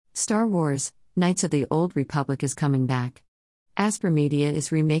Star Wars: Knights of the Old Republic is coming back. Aspyr Media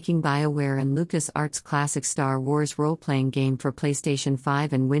is remaking BioWare and LucasArts' classic Star Wars role-playing game for PlayStation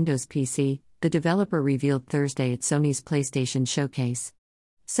 5 and Windows PC, the developer revealed Thursday at Sony's PlayStation Showcase.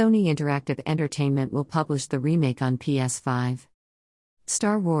 Sony Interactive Entertainment will publish the remake on PS5.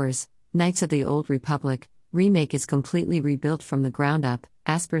 Star Wars: Knights of the Old Republic remake is completely rebuilt from the ground up,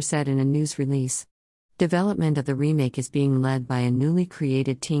 Aspyr said in a news release. Development of the remake is being led by a newly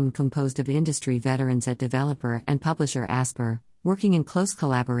created team composed of industry veterans at developer and publisher Aspyr, working in close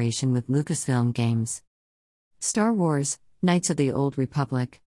collaboration with Lucasfilm Games. Star Wars: Knights of the Old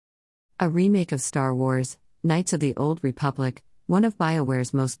Republic. A remake of Star Wars: Knights of the Old Republic, one of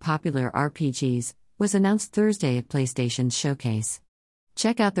BioWare's most popular RPGs, was announced Thursday at PlayStation's Showcase.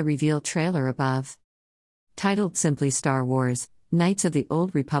 Check out the reveal trailer above. Titled simply Star Wars: Knights of the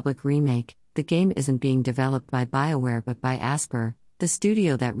Old Republic Remake, the game isn't being developed by BioWare but by Aspyr, the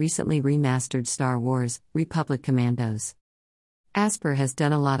studio that recently remastered Star Wars: Republic Commandos. Aspyr has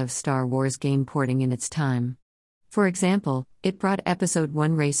done a lot of Star Wars game porting in its time. For example, it brought Episode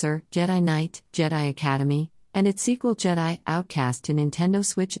 1 Racer, Jedi Knight, Jedi Academy, and its sequel Jedi Outcast to Nintendo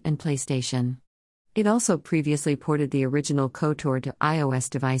Switch and PlayStation. It also previously ported the original KOTOR to iOS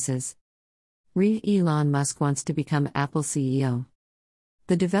devices. Read Elon Musk wants to become Apple CEO.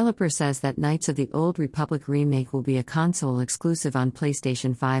 The developer says that Knights of the Old Republic remake will be a console exclusive on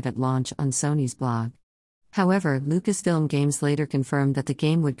PlayStation 5 at launch on Sony's blog. However, Lucasfilm Games later confirmed that the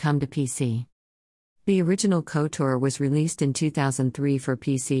game would come to PC. The original KOTOR was released in 2003 for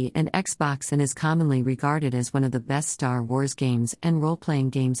PC and Xbox and is commonly regarded as one of the best Star Wars games and role-playing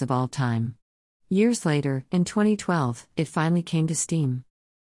games of all time. Years later, in 2012, it finally came to Steam.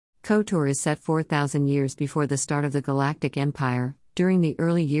 KOTOR is set 4,000 years before the start of the Galactic Empire, during the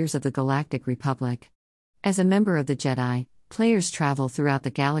early years of the Galactic Republic. As a member of the Jedi, players travel throughout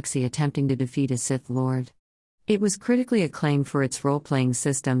the galaxy attempting to defeat a Sith Lord. It was critically acclaimed for its role-playing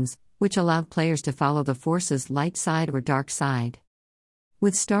systems, which allowed players to follow the Force's light side or dark side.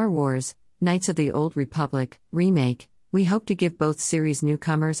 With Star Wars: Knights of the Old Republic remake, we hope to give both series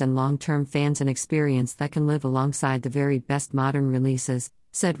newcomers and long-term fans an experience that can live alongside the very best modern releases,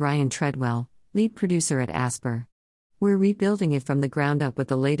 said Ryan Treadwell, lead producer at Aspyr. We're rebuilding it from the ground up with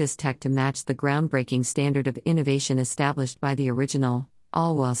the latest tech to match the groundbreaking standard of innovation established by the original,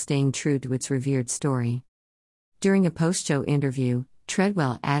 all while staying true to its revered story. During a post-show interview,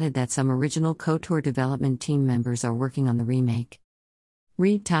 Treadwell added that some original KOTOR development team members are working on the remake.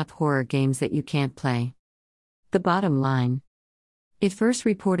 Read top horror games that you can't play. The bottom line. It first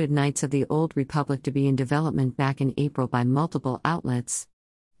reported Knights of the Old Republic to be in development back in April by multiple outlets.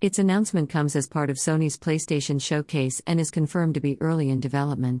 Its announcement comes as part of Sony's PlayStation Showcase and is confirmed to be early in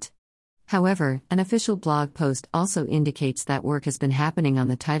development. However, an official blog post also indicates that work has been happening on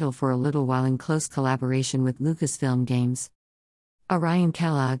the title for a little while in close collaboration with Lucasfilm Games. Orion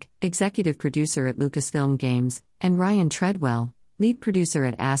Kellogg, executive producer at Lucasfilm Games, and Ryan Treadwell, lead producer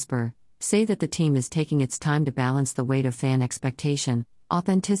at Aspyr, say that the team is taking its time to balance the weight of fan expectation,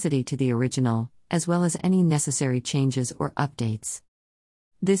 authenticity to the original, as well as any necessary changes or updates.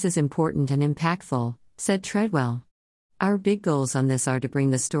 This is important and impactful, said Treadwell. Our big goals on this are to bring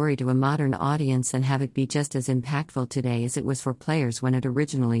the story to a modern audience and have it be just as impactful today as it was for players when it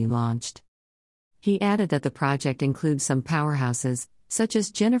originally launched. He added that the project includes some powerhouses, such as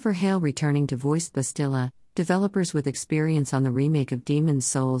Jennifer Hale returning to voice Bastila, developers with experience on the remake of Demon's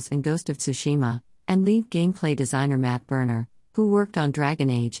Souls and Ghost of Tsushima, and lead gameplay designer Matt Berner, who worked on Dragon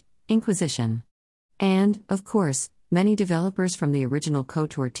Age: Inquisition. And, of course, many developers from the original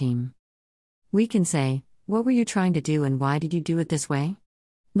KOTOR team. We can say, what were you trying to do and why did you do it this way?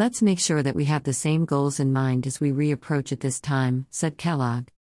 Let's make sure that we have the same goals in mind as we reapproach it this time, said Kellogg.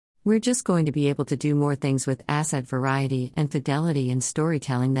 We're just going to be able to do more things with asset variety and fidelity and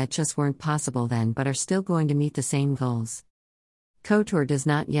storytelling that just weren't possible then but are still going to meet the same goals. KOTOR does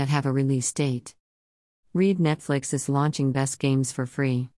not yet have a release date. Read Netflix is launching best games for free.